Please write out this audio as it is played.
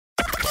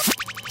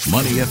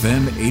Money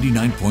FM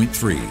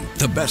 89.3,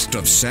 the best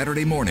of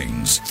Saturday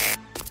mornings.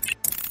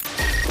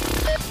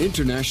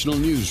 International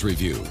News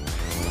Review.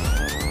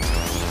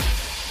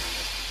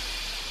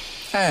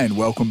 And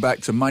welcome back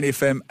to Money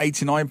FM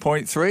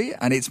 89.3.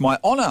 And it's my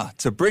honour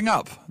to bring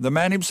up the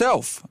man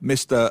himself,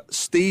 Mr.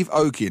 Steve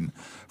Okun,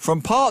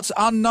 from parts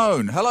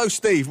unknown. Hello,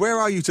 Steve. Where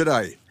are you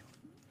today?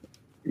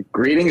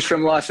 Greetings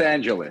from Los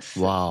Angeles.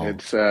 Wow.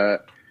 It's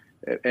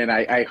and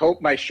I hope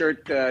my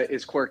shirt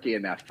is quirky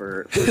enough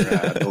for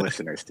the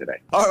listeners today.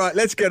 All right,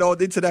 let's get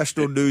on.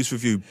 International News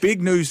Review.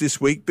 Big news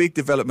this week, big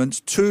developments.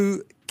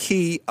 Two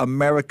key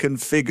American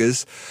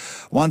figures.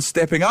 One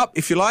stepping up,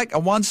 if you like,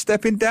 and one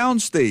stepping down,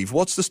 Steve.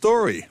 What's the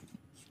story?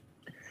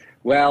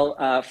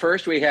 Well,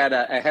 first we had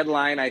a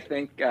headline, I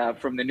think,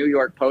 from the New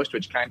York Post,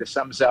 which kind of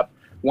sums up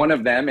one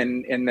of them.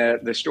 And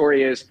the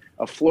story is,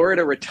 a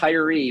Florida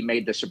retiree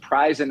made the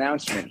surprise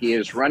announcement he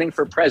is running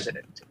for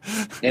president.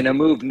 In a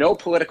move no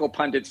political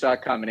pundit saw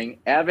coming,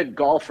 avid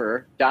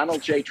golfer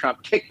Donald J.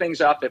 Trump kicked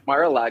things off at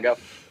Mar-a-Lago,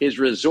 his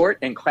resort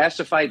and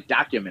classified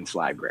documents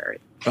library.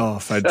 Oh,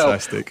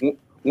 fantastic. So,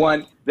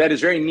 one, that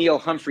is very Neil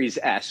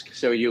Humphreys-esque,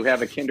 so you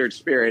have a kindred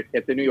spirit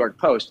at the New York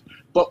Post.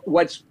 But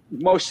what's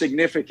most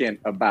significant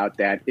about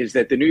that is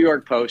that the New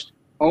York Post,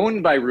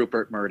 owned by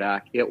Rupert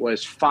Murdoch, it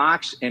was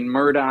Fox and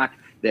Murdoch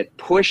that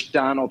pushed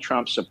Donald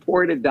Trump,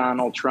 supported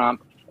Donald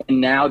Trump, and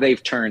now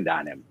they've turned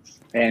on him.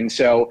 And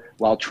so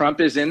while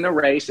Trump is in the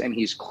race and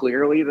he's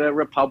clearly the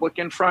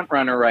Republican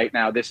frontrunner right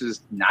now, this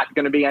is not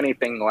going to be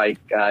anything like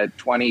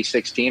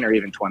 2016 or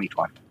even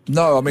 2020.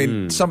 No, I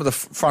mean, some of the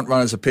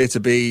frontrunners appear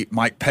to be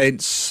Mike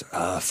Pence,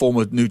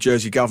 former New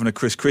Jersey Governor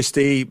Chris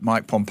Christie,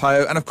 Mike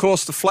Pompeo, and of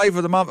course the flavour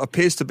of the month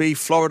appears to be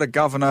Florida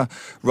Governor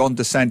Ron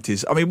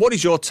DeSantis. I mean, what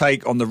is your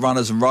take on the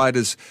runners and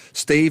riders,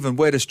 Steve, and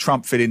where does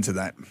Trump fit into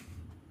that?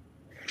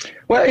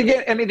 Well,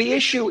 again, I mean, the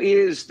issue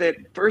is that,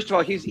 first of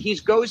all, he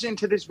goes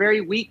into this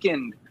very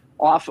weekend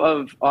off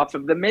of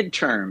the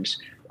midterms.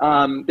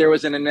 There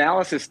was an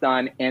analysis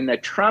done, and the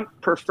Trump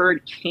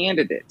preferred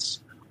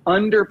candidates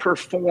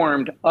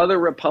underperformed other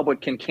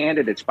Republican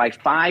candidates by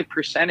 5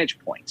 percentage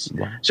points.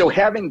 Wow. So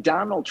having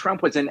Donald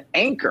Trump was an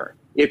anchor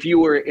if you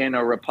were in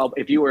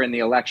if you were in the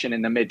election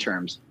in the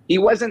midterms. He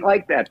wasn't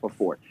like that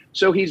before.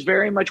 So he's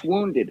very much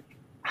wounded.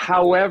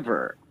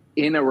 However,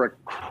 in a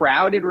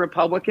crowded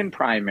Republican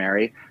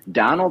primary,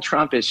 Donald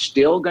Trump is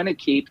still going to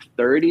keep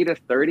 30 to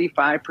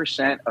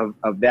 35%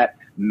 of that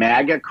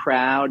MAGA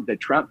crowd, the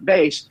Trump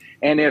base.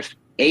 And if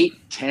 8,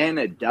 10,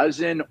 a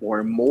dozen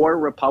or more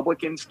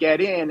Republicans get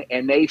in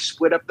and they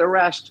split up the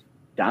rest,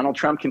 Donald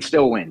Trump can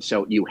still win.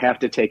 So you have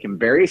to take him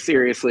very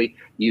seriously.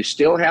 You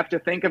still have to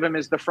think of him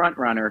as the front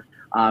runner,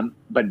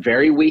 but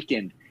very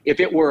weakened. If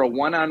it were a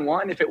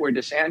one-on-one, if it were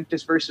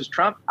DeSantis versus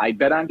Trump, I'd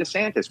bet on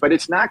DeSantis. But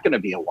it's not going to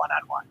be a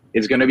one-on-one.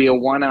 It's going to be a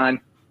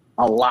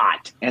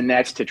one-on-a-lot, and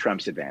that's to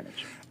Trump's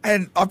advantage.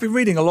 And I've been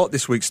reading a lot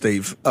this week,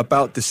 Steve,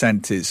 about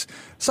DeSantis.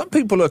 Some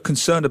people are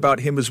concerned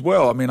about him as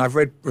well. I mean, I've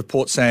read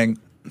reports saying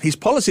his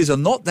policies are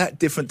not that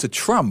different to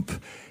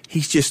Trump.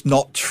 He's just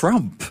not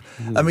Trump.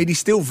 I mean, he's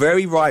still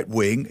very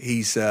right-wing.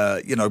 He's,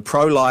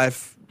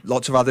 pro-life,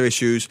 lots of other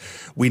issues.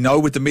 We know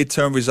with the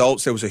midterm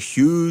results, there was a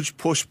huge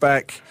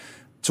pushback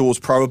towards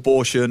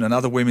pro-abortion and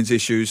other women's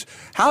issues.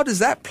 How does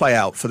that play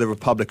out for the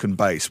Republican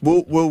base?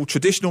 Will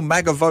traditional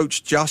MAGA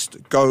votes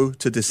just go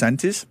to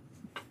DeSantis?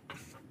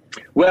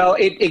 Well,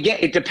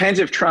 it depends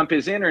if Trump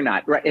is in or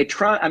not. Right?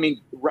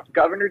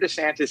 Governor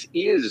DeSantis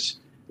is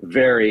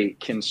very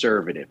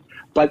conservative.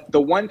 But the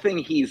one thing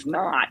he's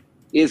not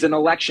is an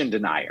election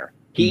denier.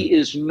 He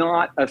is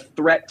not a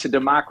threat to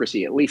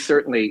democracy. At least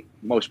certainly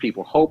most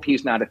people hope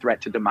he's not a threat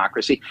to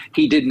democracy.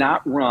 He did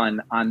not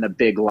run on the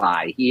big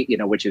lie,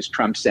 which is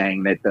Trump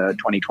saying that the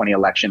 2020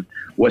 election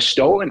was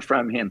stolen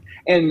from him.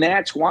 And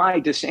that's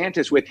why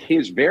DeSantis, with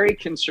his very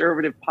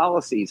conservative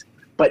policies,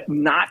 but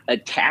not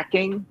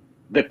attacking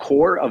the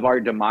core of our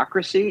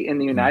democracy in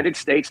the United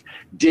States,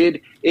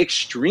 did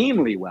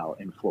extremely well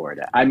in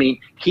Florida. I mean,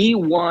 he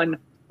won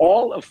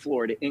all of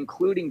Florida,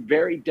 including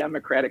very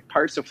Democratic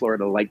parts of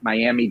Florida, like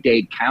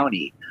Miami-Dade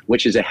County,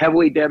 which is a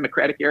heavily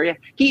Democratic area.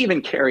 He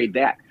even carried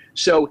that.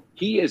 So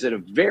he is a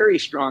very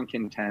strong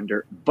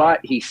contender, but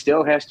he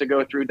still has to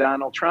go through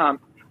Donald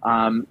Trump,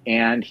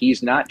 and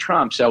he's not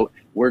Trump. So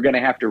we're going to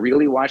have to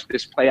really watch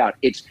this play out.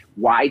 It's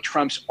why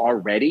Trump's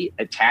already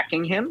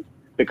attacking him,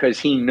 because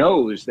he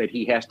knows that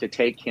he has to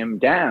take him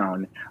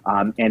down,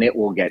 and it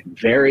will get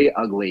very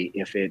ugly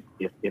if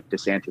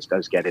DeSantis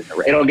does get in the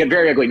race. It'll get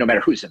very ugly no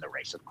matter who's in the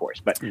race, of course,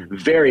 but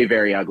very,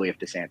 very ugly if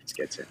DeSantis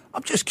gets in.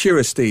 I'm just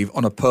curious, Steve,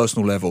 on a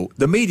personal level.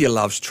 The media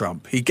loves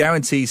Trump. He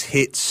guarantees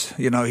hits.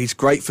 He's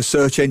great for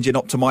search engine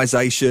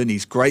optimization.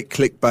 He's great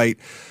clickbait.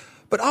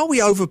 But are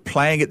we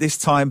overplaying it this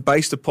time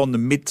based upon the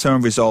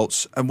midterm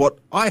results and what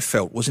I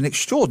felt was an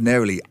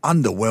extraordinarily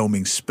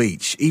underwhelming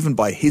speech? Even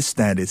by his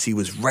standards, he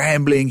was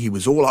rambling, he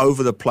was all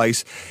over the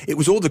place. It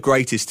was all the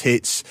greatest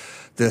hits,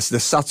 the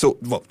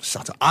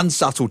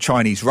unsubtle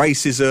Chinese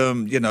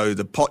racism,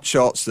 the pot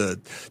shots, the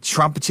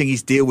trumpeting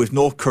his deal with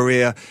North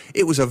Korea.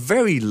 It was a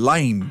very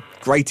lame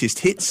greatest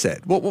hit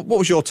set. What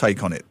was your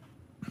take on it?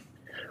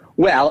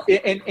 Well,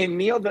 and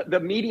Neil, the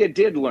media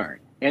did learn.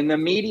 And the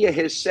media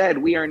has said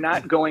we are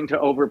not going to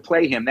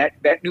overplay him.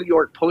 That New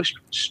York Post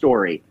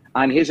story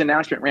on his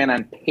announcement ran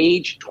on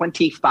page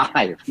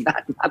 25,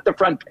 not the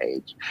front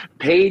page,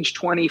 page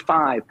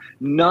 25.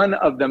 None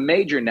of the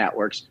major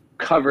networks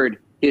covered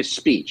his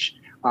speech.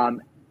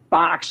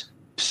 Fox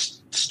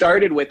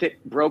started with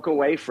it, broke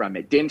away from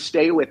it, didn't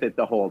stay with it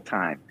the whole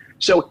time.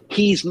 So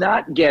he's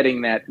not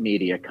getting that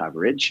media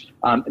coverage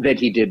that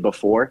he did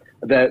before.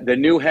 The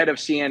new head of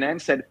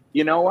CNN said,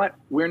 you know what,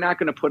 we're not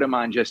going to put him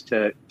on just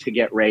to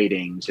get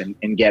ratings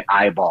and get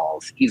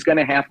eyeballs. He's going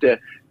to have to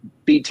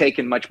be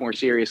taken much more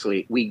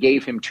seriously. We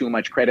gave him too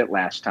much credit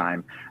last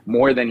time,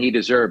 more than he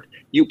deserved.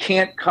 You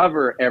can't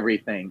cover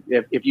everything.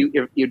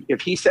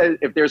 If he says,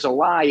 if there's a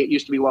lie, it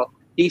used to be, well,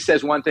 he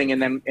says one thing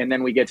and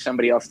then we get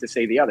somebody else to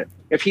say the other.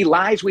 If he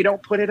lies, we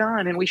don't put it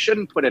on, and we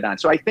shouldn't put it on.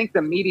 So I think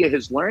the media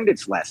has learned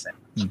its lesson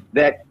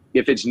that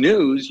if it's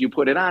news, you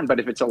put it on, but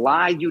if it's a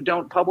lie, you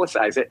don't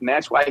publicize it. And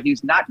that's why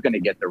he's not going to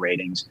get the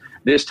ratings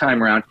this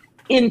time around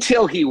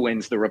until he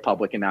wins the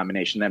Republican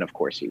nomination. Then, of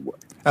course, he would.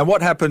 And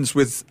what happens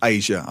with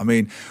Asia? I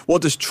mean,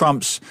 what does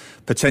Trump's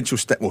potential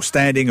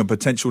standing and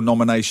potential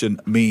nomination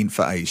mean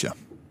for Asia?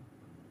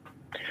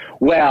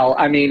 Well,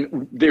 I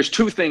mean, there's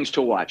two things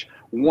to watch.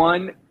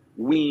 One,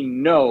 we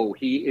know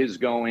he is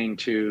going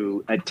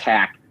to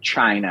attack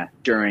China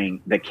during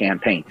the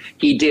campaign.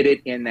 He did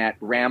it in that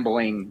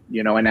rambling,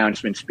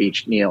 announcement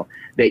speech, Neil,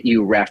 that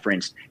you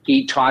referenced.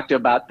 He talked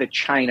about the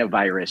China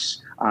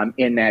virus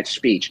in that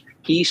speech.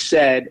 He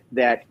said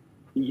that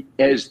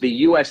as the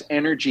U.S.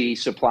 energy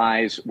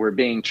supplies were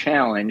being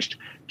challenged,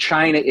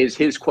 China is,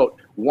 his quote,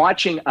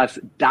 watching us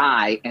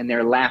die, and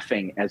they're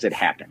laughing as it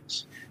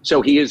happens.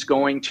 So he is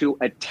going to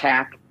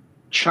attack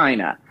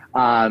China.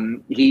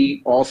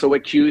 He also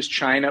accused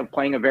China of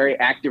playing a very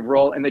active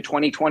role in the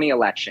 2020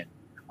 election,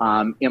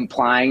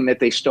 implying that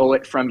they stole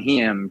it from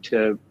him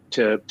to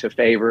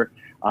favor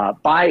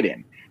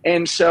Biden.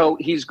 And so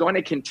he's going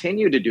to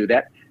continue to do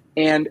that.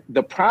 And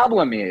the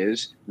problem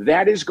is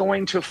that is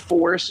going to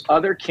force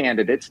other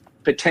candidates,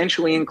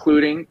 potentially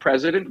including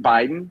President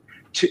Biden,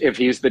 if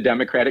he's the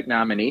Democratic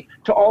nominee,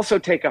 to also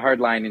take a hard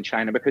line in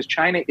China, because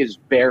China is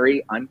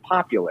very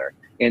unpopular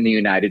in the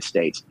United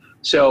States.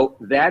 So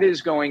that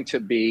is going to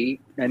be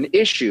an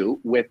issue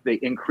with the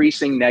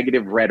increasing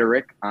negative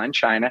rhetoric on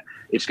China.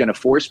 It's going to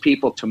force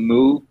people to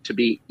move to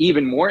be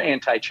even more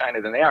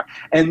anti-China than they are.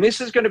 And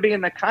this is going to be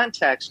in the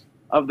context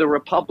of the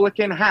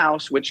Republican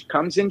House, which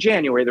comes in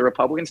January. The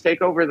Republicans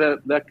take over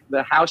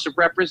the House of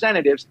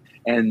Representatives,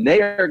 and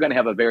they are going to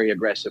have a very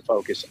aggressive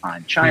focus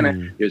on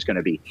China. There's going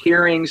to be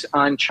hearings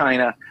on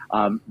China.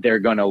 They're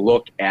going to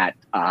look at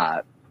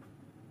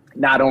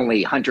not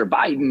only Hunter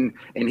Biden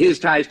and his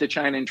ties to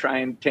China and try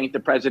and taint the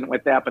president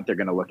with that, but they're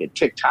going to look at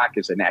TikTok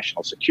as a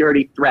national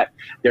security threat.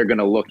 They're going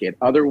to look at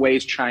other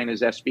ways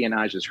China's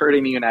espionage is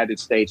hurting the United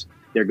States.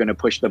 They're going to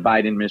push the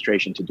Biden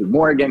administration to do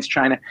more against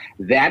China.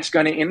 That's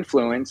going to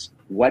influence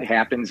what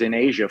happens in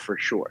Asia for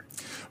sure.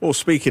 Well,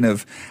 speaking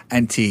of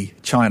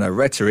anti-China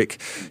rhetoric,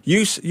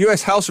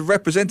 U.S. House of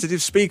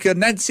Representatives Speaker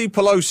Nancy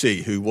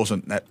Pelosi, who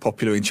wasn't that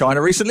popular in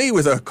China recently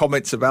with her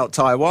comments about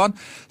Taiwan,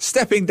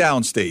 stepping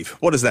down, Steve.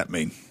 What does that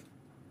mean?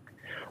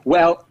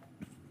 Well,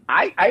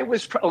 I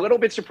was a little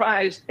bit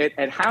surprised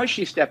at how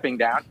she's stepping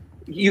down.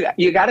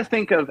 You got to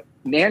think of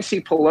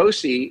Nancy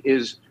Pelosi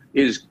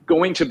is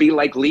going to be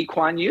like Lee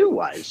Kuan Yew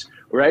was,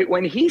 right,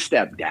 when he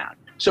stepped down.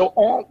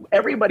 So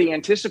everybody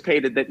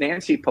anticipated that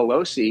Nancy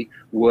Pelosi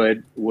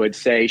would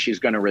say she's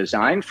going to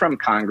resign from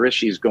Congress.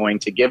 She's going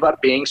to give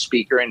up being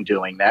speaker and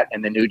doing that,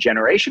 and the new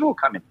generation will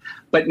come in.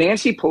 But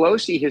Nancy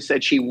Pelosi has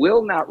said she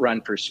will not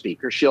run for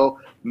speaker. She'll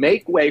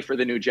make way for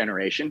the new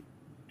generation.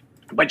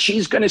 But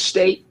she's going to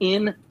stay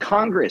in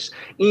Congress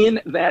in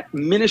that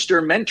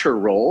minister mentor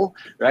role,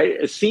 right?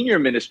 A senior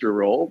minister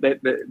role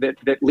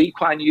that Lee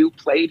Kuan Yew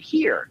played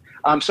here.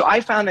 So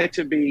I found that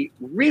to be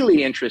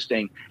really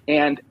interesting.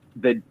 And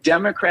the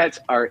Democrats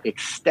are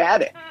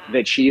ecstatic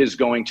that she is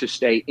going to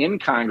stay in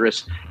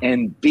Congress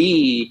and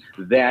be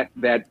that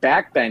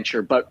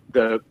backbencher, but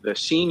the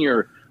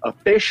senior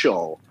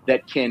official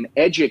that can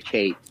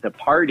educate the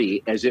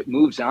party as it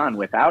moves on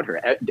without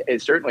her.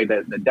 Certainly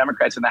the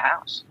Democrats in the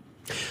House.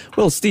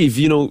 Well, Steve,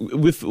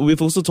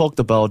 we've also talked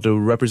about the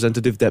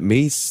representative that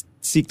may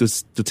seek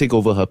to take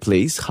over her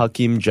place,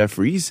 Hakeem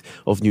Jeffries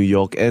of New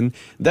York, and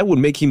that would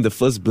make him the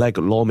first black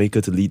lawmaker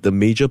to lead the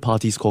major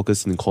party's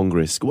caucus in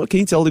Congress. What can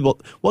you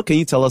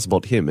tell us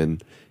about him,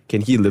 and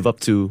can he live up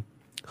to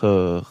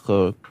her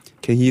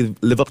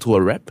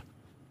rep?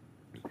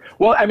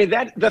 Well, I mean,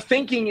 the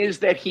thinking is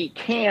that he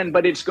can,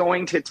 but it's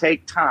going to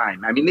take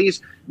time. I mean,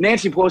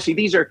 Nancy Pelosi,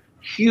 these are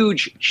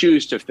huge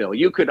shoes to fill.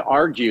 You could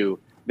argue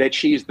that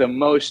she's the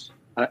most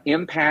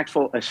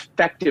impactful,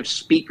 effective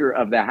Speaker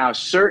of the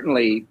House,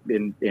 certainly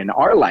in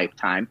our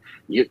lifetime.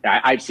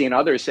 I've seen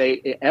others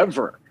say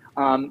ever.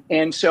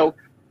 And so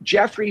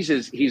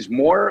Jeffries he's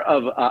more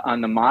of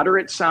on the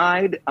moderate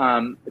side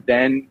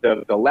than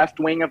the left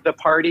wing of the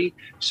party.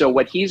 So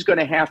what he's going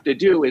to have to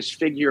do is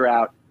figure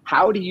out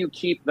how do you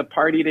keep the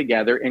party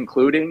together,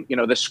 including,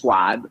 the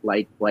squad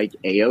like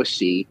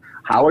AOC?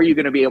 How are you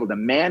going to be able to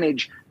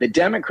manage the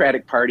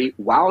Democratic Party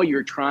while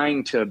you're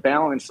trying to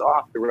balance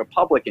off the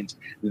Republicans?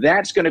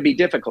 That's going to be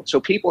difficult.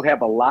 So people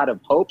have a lot of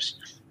hopes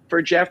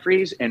for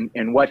Jeffries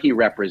and what he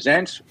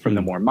represents from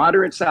the more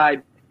moderate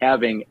side.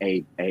 Having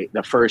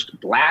the first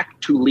black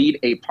to lead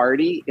a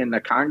party in the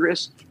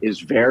Congress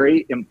is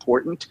very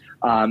important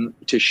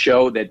to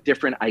show that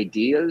different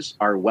ideas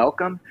are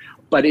welcome.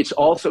 But it's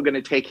also going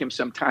to take him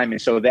some time.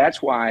 And so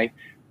that's why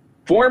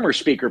former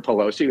Speaker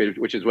Pelosi,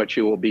 which is what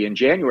she will be in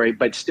January,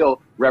 but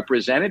still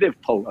Representative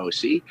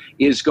Pelosi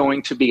is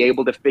going to be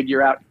able to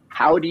figure out,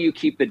 how do you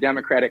keep the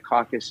Democratic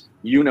caucus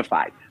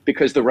unified?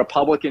 Because the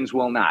Republicans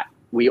will not.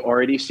 We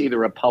already see the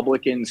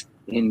Republicans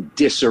in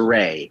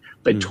disarray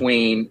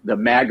between the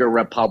MAGA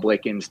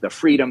Republicans, the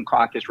Freedom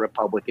Caucus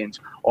Republicans,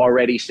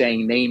 already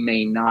saying they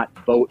may not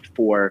vote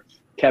for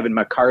Kevin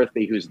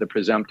McCarthy, who's the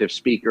presumptive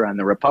speaker on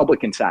the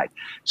Republican side.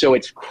 So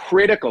it's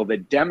critical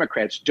that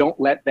Democrats don't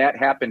let that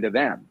happen to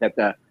them, that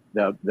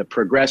the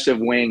progressive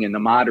wing and the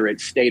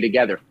moderates stay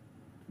together.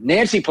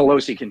 Nancy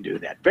Pelosi can do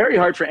that. Very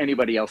hard for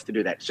anybody else to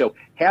do that. So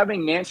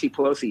having Nancy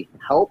Pelosi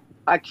help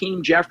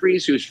Hakeem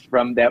Jeffries, who's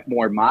from that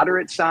more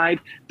moderate side,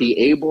 be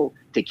able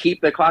to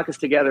keep the caucus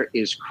together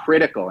is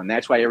critical. And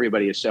that's why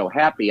everybody is so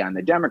happy on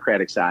the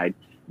Democratic side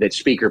that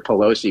Speaker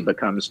Pelosi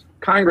becomes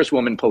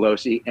Congresswoman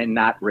Pelosi and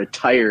not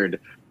retired,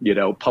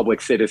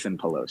 public citizen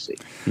Pelosi.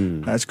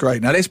 That's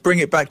great. Now let's bring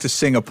it back to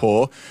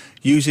Singapore,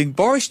 using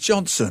Boris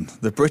Johnson,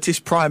 the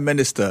British Prime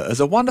Minister, as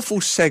a wonderful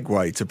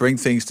segue to bring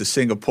things to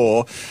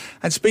Singapore.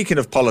 And speaking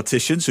of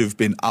politicians who've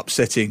been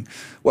upsetting,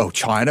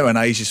 China and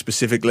Asia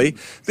specifically,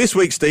 this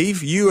week,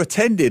 Steve, you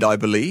attended, I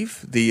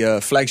believe,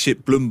 the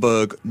flagship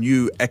Bloomberg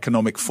New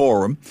Economic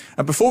Forum.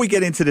 And before we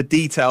get into the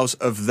details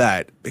of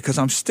that, because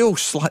I'm still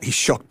slightly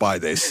shocked by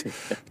this,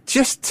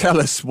 just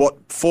tell us what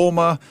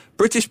former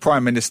British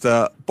Prime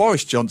Minister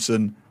Boris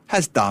Johnson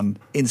has done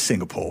in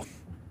Singapore.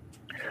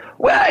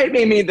 Well, I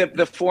mean,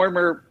 the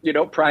former,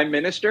 Prime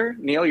Minister,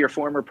 Neil, your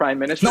former Prime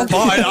Minister. No,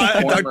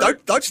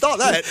 don't start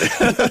that.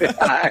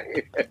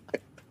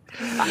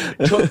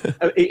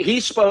 He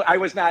spoke. I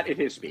was not at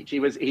his speech.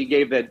 He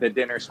gave the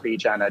dinner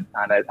speech on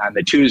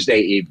the Tuesday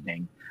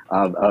evening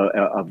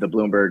of the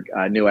Bloomberg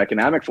New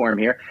Economic Forum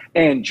here,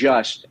 and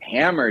just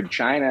hammered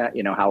China.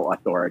 How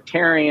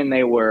authoritarian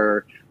they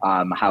were,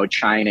 how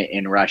China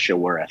and Russia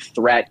were a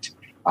threat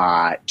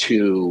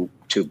to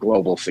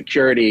global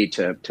security,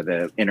 to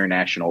the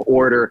international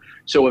order.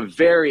 So a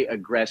very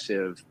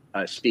aggressive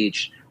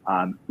speech,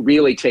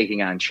 really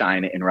taking on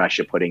China and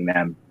Russia, putting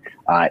them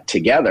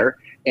together.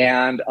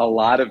 And a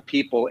lot of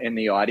people in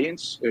the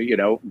audience,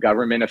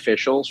 government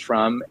officials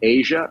from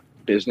Asia,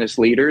 business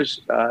leaders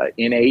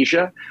in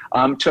Asia,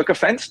 took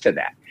offense to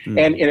that.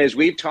 And as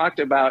we've talked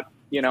about,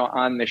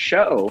 on the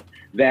show,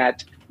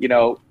 that,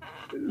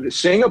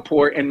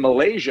 Singapore and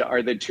Malaysia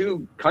are the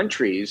two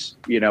countries,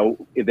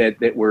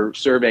 that were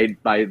surveyed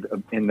by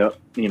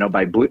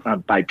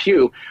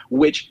Pew,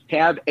 which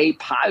have a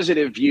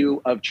positive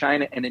view of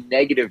China and a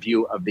negative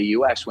view of the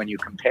U.S. when you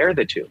compare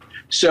the two.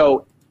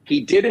 So he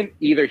didn't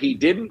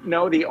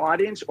know the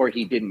audience, or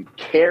he didn't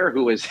care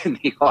who was in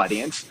the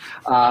audience.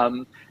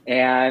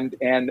 And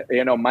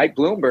Mike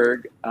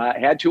Bloomberg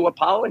had to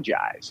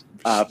apologize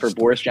for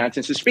Boris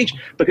Johnson's speech,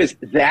 because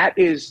but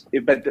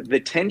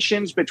the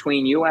tensions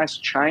between U.S.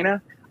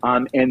 China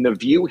and the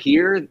view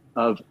here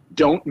of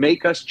don't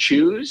make us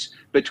choose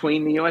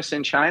between the U.S.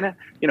 and China.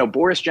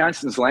 Boris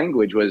Johnson's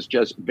language was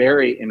just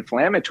very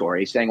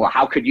inflammatory, saying, well,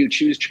 how could you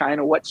choose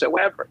China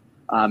whatsoever?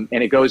 And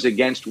it goes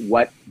against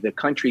what the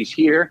countries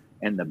here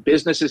and the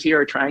businesses here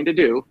are trying to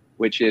do,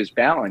 which is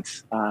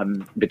balance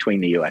between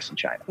the U.S. and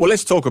China. Well,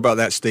 let's talk about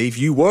that, Steve.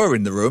 You were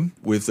in the room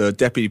with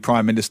Deputy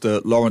Prime Minister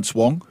Lawrence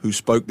Wong, who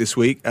spoke this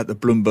week at the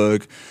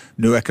Bloomberg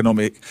New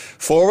Economic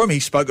Forum. He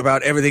spoke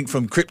about everything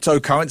from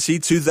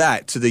cryptocurrency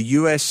to the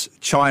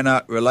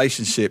U.S.-China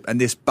relationship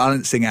and this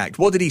balancing act.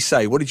 What did he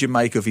say? What did you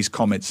make of his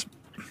comments?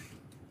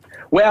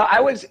 Well,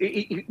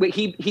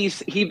 he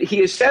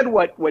has said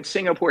what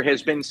Singapore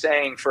has been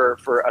saying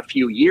for a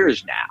few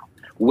years now,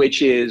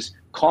 which is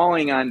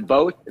calling on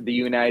both the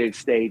United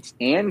States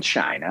and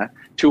China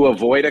to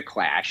avoid a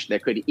clash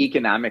that could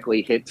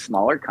economically hit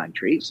smaller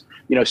countries.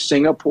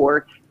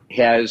 Singapore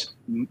has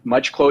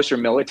much closer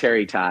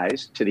military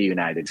ties to the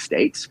United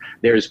States.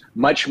 There's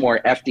much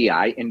more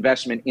FDI,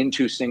 investment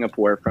into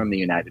Singapore, from the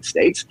United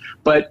States.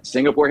 But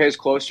Singapore has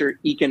closer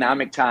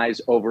economic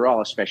ties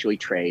overall, especially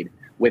trade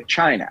with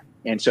China.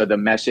 And so the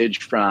message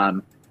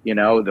from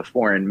the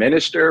foreign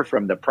minister,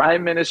 from the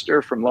prime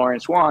minister, from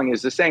Lawrence Wong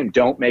is the same.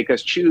 Don't make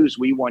us choose.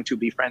 We want to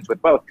be friends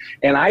with both.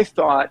 And I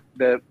thought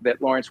that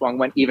Lawrence Wong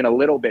went even a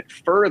little bit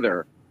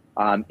further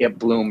at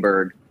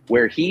Bloomberg,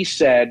 where he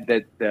said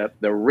that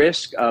the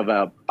risk of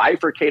a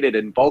bifurcated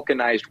and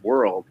balkanized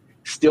world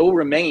still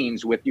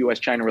remains with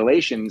U.S.-China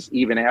relations,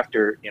 even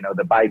after,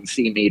 the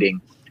Biden-Xi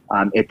meeting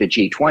at the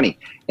G20.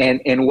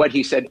 And what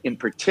he said in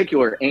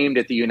particular aimed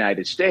at the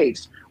United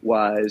States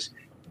was,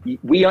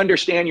 we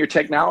understand your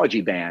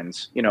technology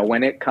bans,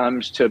 when it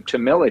comes to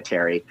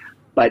military,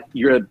 but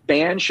your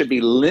ban should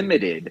be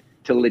limited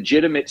to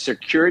legitimate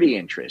security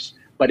interests.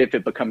 But if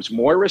it becomes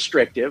more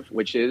restrictive,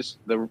 which is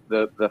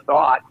the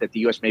thought that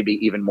the U.S. may be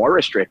even more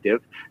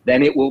restrictive,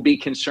 then it will be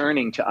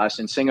concerning to us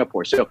in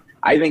Singapore. So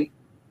I think,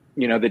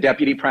 the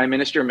Deputy Prime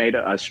Minister made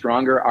a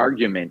stronger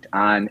argument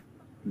on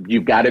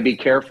you've got to be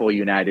careful,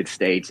 United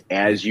States,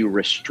 as you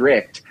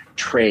restrict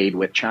trade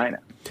with China.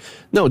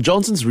 Now,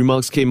 Johnson's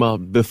remarks came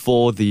out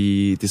before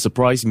the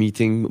surprise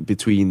meeting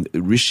between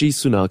Rishi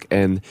Sunak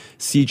and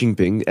Xi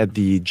Jinping at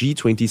the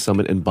G20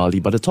 summit in Bali,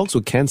 but the talks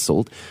were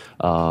cancelled,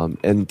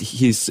 and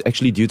he's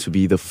actually due to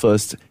be the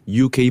first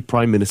UK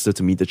Prime Minister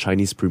to meet the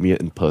Chinese Premier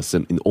in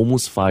person in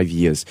almost 5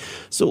 years.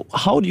 So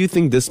how do you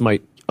think this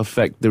might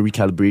affect the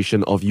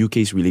recalibration of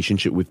UK's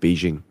relationship with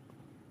Beijing?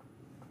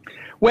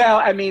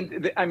 Well, I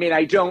mean,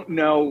 I don't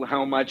know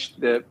how much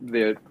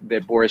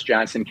that Boris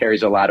Johnson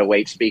carries a lot of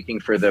weight speaking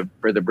for the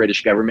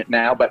British government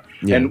now, but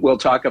and we'll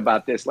talk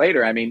about this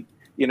later. I mean,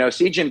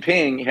 Xi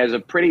Jinping has a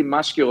pretty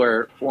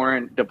muscular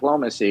foreign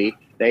diplomacy.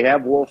 They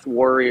have wolf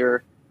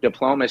warrior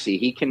diplomacy.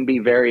 He can be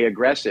very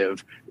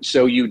aggressive,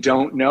 so you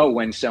don't know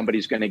when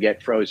somebody's going to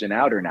get frozen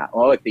out or not.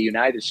 Well, if the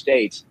United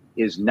States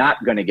is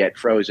not going to get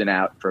frozen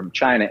out from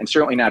China, and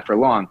certainly not for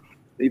long,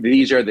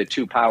 these are the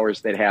two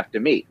powers that have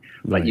to meet.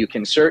 But you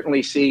can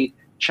certainly see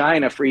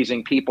China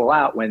freezing people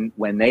out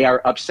when they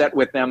are upset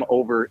with them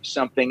over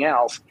something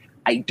else.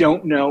 I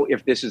don't know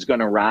if this is going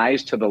to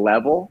rise to the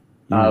level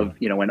of,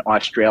 when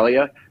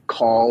Australia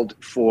called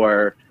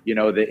for,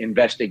 the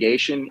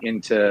investigation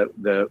into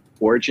the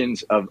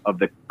origins of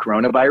the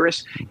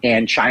coronavirus,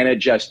 and China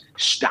just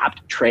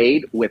stopped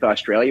trade with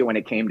Australia when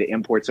it came to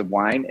imports of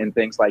wine and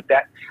things like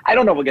that. I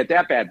don't know if we'll get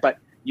that bad, but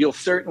you'll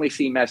certainly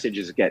see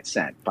messages get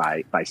sent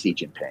by Xi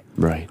Jinping.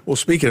 Right. Well,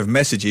 speaking of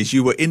messages,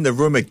 you were in the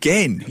room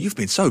again. You've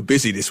been so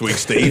busy this week,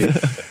 Steve.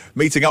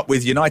 Meeting up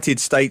with United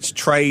States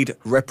Trade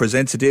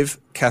Representative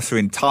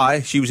Katherine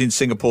Tai. She was in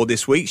Singapore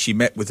this week. She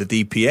met with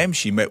the DPM.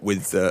 She met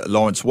with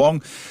Lawrence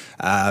Wong,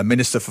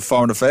 Minister for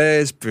Foreign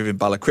Affairs, Vivian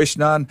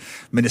Balakrishnan,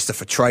 Minister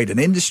for Trade and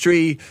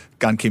Industry,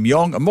 Gan Kim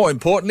Yong, and more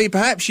importantly,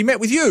 perhaps she met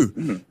with you.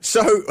 Mm-hmm.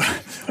 So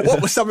what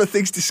were some of the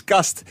things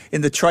discussed in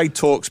the trade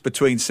talks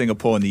between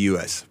Singapore and the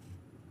US?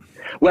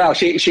 Well,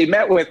 she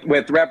met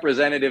with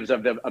representatives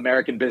of the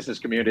American business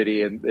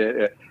community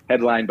and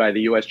headlined by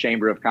the U.S.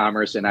 Chamber of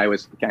Commerce, and I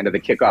was kind of the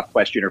kickoff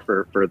questioner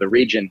for the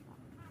region,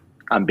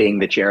 being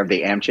the chair of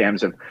the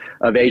AmChams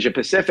of Asia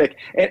Pacific.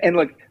 And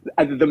look,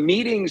 the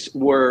meetings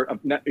were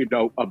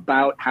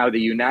about how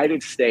the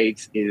United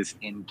States is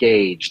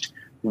engaged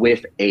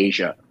with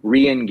Asia,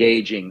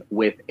 re-engaging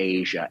with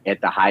Asia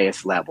at the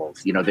highest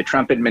levels. The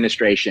Trump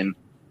administration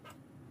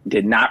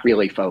did not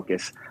really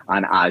focus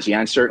on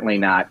ASEAN, certainly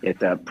not at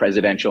the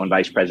presidential and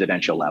vice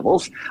presidential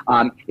levels.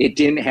 It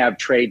didn't have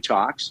trade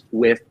talks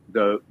with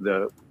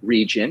the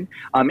region.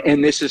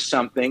 And this is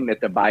something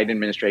that the Biden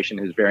administration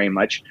has very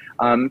much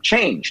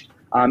changed.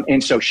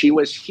 And so she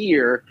was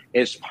here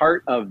as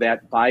part of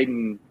that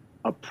Biden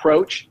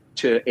approach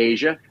to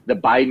Asia, the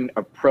Biden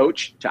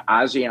approach to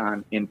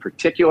ASEAN in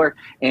particular,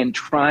 and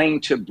trying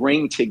to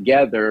bring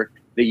together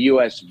the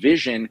U.S.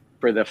 vision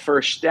for the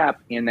first step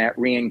in that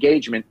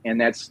re-engagement, and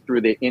that's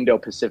through the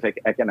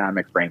Indo-Pacific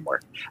Economic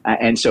Framework.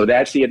 And so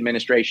that's the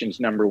administration's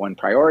number one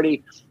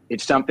priority.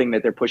 It's something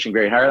that they're pushing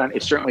very hard on.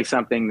 It's certainly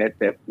something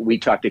that we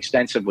talked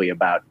extensively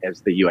about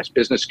as the U.S.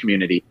 business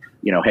community,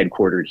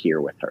 headquartered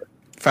here with her.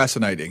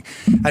 Fascinating.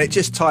 And it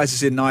just ties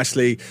us in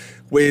nicely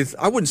with,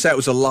 I wouldn't say it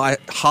was a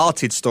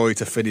light-hearted story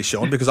to finish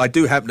on, because I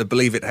do happen to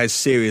believe it has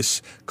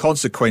serious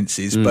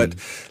consequences, but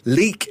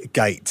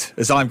Leakgate,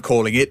 as I'm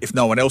calling it, if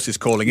no one else is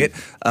calling it,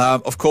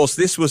 of course,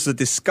 this was the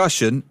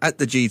discussion at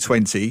the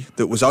G20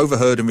 that was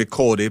overheard and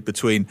recorded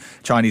between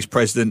Chinese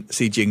President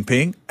Xi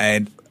Jinping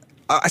and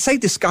I say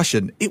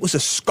discussion, it was a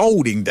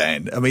scolding,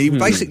 Dan. I mean, he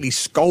basically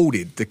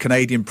scolded the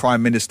Canadian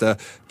Prime Minister,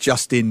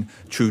 Justin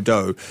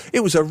Trudeau.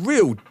 It was a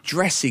real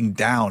dressing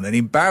down, an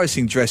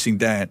embarrassing dressing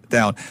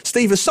down.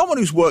 Steve, as someone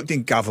who's worked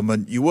in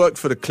government, you worked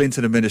for the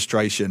Clinton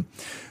administration.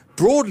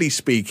 Broadly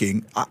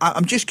speaking,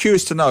 I'm just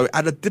curious to know,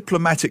 at a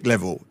diplomatic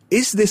level,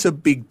 is this a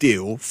big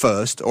deal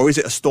first, or is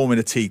it a storm in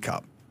a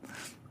teacup?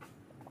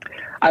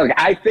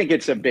 I think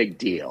it's a big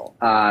deal.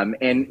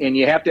 And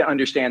you have to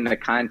understand the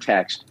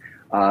context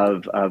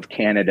of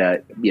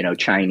Canada,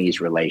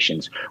 Chinese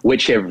relations,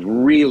 which have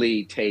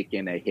really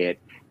taken a hit.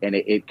 And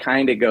it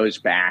kind of goes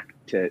back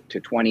to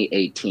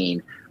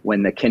 2018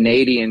 when the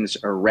Canadians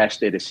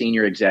arrested a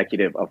senior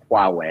executive of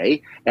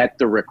Huawei at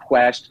the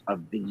request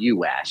of the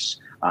U.S.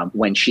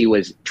 When she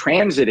was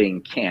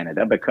transiting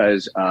Canada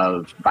because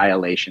of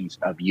violations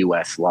of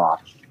U.S. law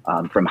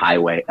from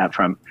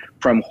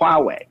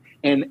Huawei.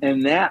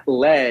 And that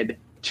led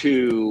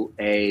to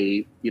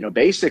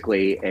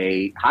basically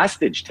a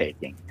hostage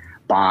taking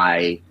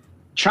by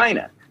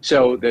China.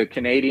 So the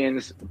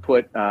Canadians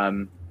put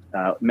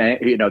the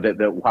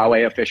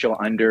Huawei official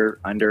under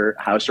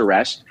house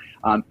arrest.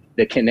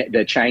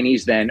 The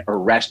Chinese then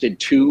arrested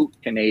 2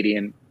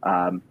 Canadian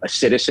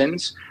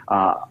citizens,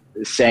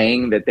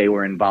 saying that they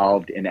were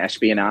involved in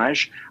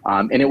espionage.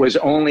 And it was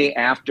only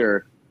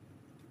after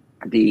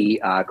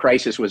the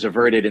crisis was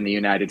averted in the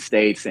United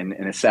States and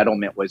a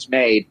settlement was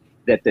made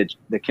that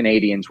the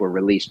Canadians were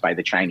released by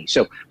the Chinese.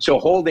 So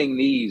holding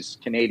these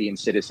Canadian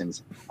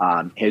citizens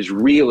has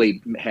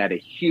really had a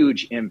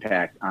huge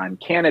impact on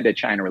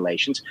Canada-China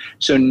relations.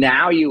 So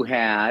now you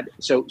had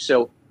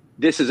so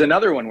this is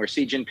another one where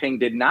Xi Jinping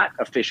did not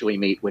officially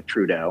meet with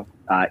Trudeau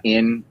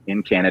in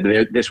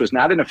Canada. This was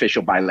not an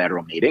official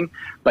bilateral meeting,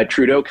 but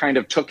Trudeau kind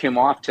of took him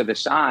off to the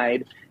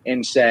side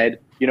and said,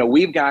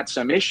 we've got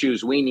some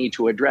issues we need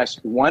to address,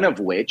 one of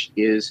which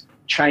is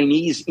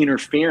Chinese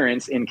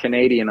interference in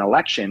Canadian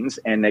elections,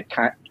 and that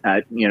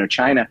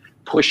China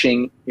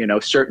pushing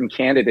certain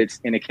candidates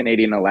in a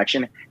Canadian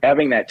election,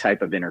 having that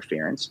type of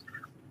interference.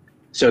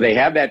 So they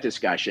have that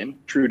discussion.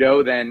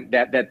 Trudeau then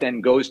that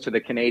then goes to the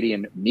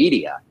Canadian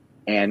media,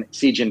 and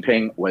Xi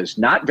Jinping was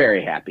not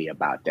very happy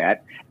about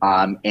that.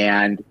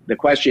 And the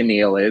question,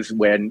 Neil, is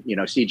when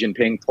Xi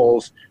Jinping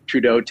pulls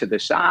Trudeau to the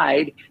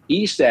side,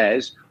 he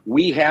says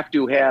we have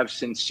to have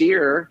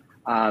sincere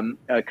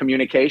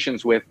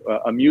communications with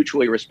a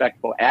mutually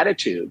respectful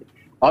attitude.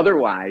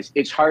 Otherwise,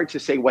 it's hard to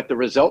say what the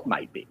result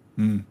might be.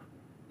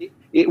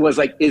 It was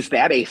like, is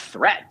that a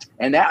threat?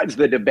 And that was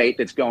the debate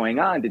that's going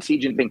on. Did Xi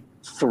Jinping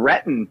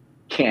threaten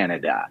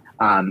Canada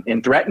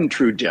and threaten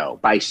Trudeau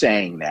by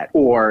saying that,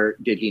 or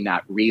did he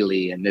not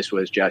really? And this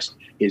was just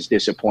his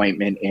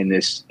disappointment in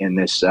this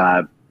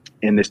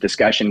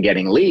discussion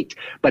getting leaked.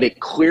 But it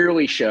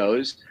clearly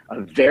shows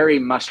a very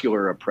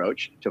muscular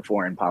approach to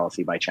foreign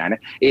policy by China.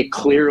 It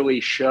clearly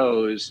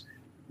shows,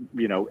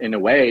 in a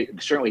way,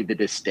 certainly the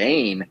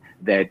disdain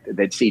that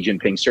Xi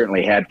Jinping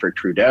certainly had for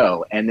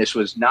Trudeau. And this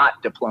was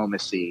not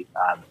diplomacy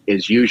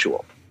as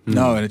usual.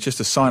 No, and it's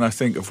just a sign, I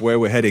think, of where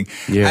we're heading.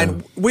 Yeah.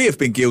 And we have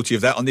been guilty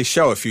of that on this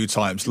show a few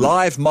times.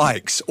 Live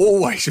mics.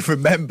 Always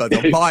remember the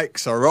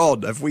mics are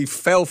on. We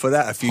fell for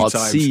that a few Hot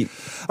times. seat.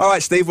 All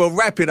right, Steve, we'll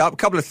wrap it up. A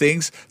couple of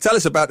things. Tell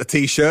us about the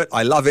T-shirt.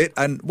 I love it.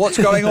 And what's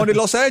going on in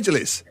Los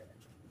Angeles?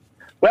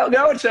 Well,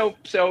 no, so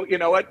you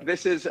know what?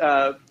 This is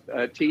a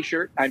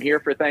T-shirt. I'm here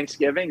for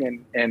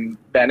Thanksgiving, and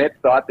Bennett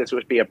thought this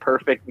would be a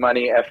perfect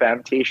Money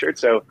FM T-shirt.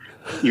 So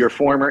your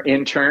former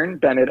intern,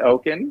 Bennett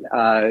Oken,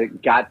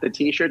 got the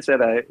T-shirt, said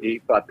he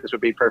thought this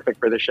would be perfect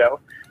for the show.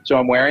 So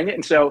I'm wearing it,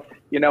 and so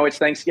it's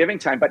Thanksgiving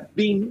time. But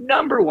the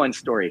number one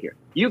story here,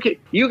 you could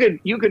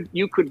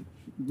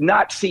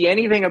not see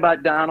anything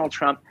about Donald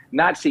Trump,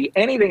 not see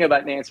anything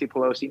about Nancy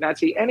Pelosi, not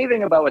see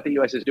anything about what the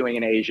U.S. is doing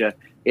in Asia.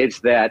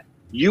 It's that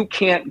you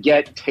can't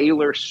get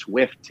Taylor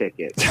Swift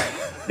tickets.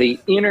 The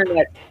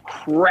internet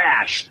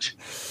crashed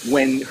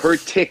when her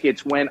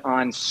tickets went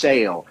on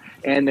sale.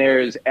 And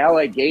there's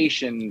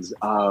allegations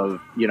of,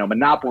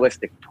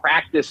 monopolistic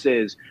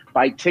practices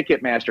by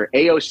Ticketmaster.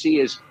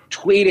 AOC is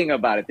tweeting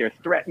about it. They're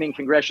threatening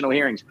congressional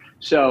hearings.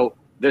 So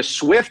the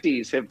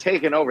Swifties have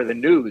taken over the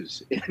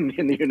news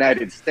in the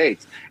United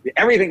States.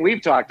 Everything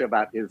we've talked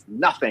about is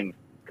nothing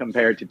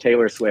compared to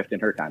Taylor Swift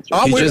and her concert.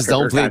 He just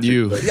downplayed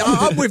you. Yeah,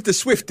 I'm with the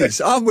Swifties.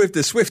 I'm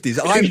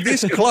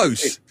this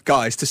close,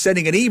 guys, to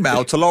sending an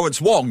email to Lawrence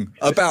Wong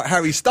about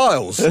Harry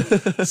Styles.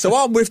 So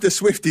I'm with the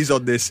Swifties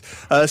on this.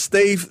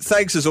 Steve,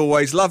 thanks as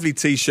always. Lovely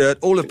T-shirt.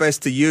 All the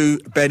best to you,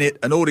 Bennett,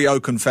 and all the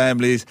Oken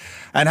families.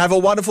 And have a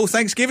wonderful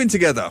Thanksgiving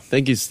together.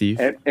 Thank you, Steve.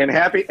 And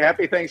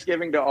happy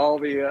Thanksgiving to all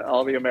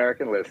the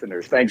American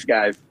listeners. Thanks,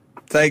 guys.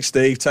 Thanks,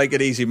 Steve. Take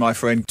it easy, my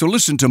friend. To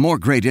listen to more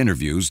great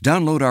interviews,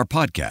 download our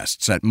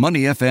podcasts at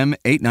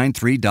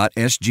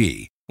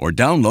moneyfm893.sg or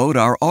download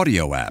our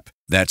audio app.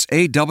 That's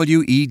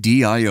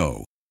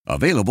AWEDIO.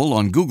 Available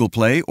on Google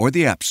Play or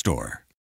the App Store.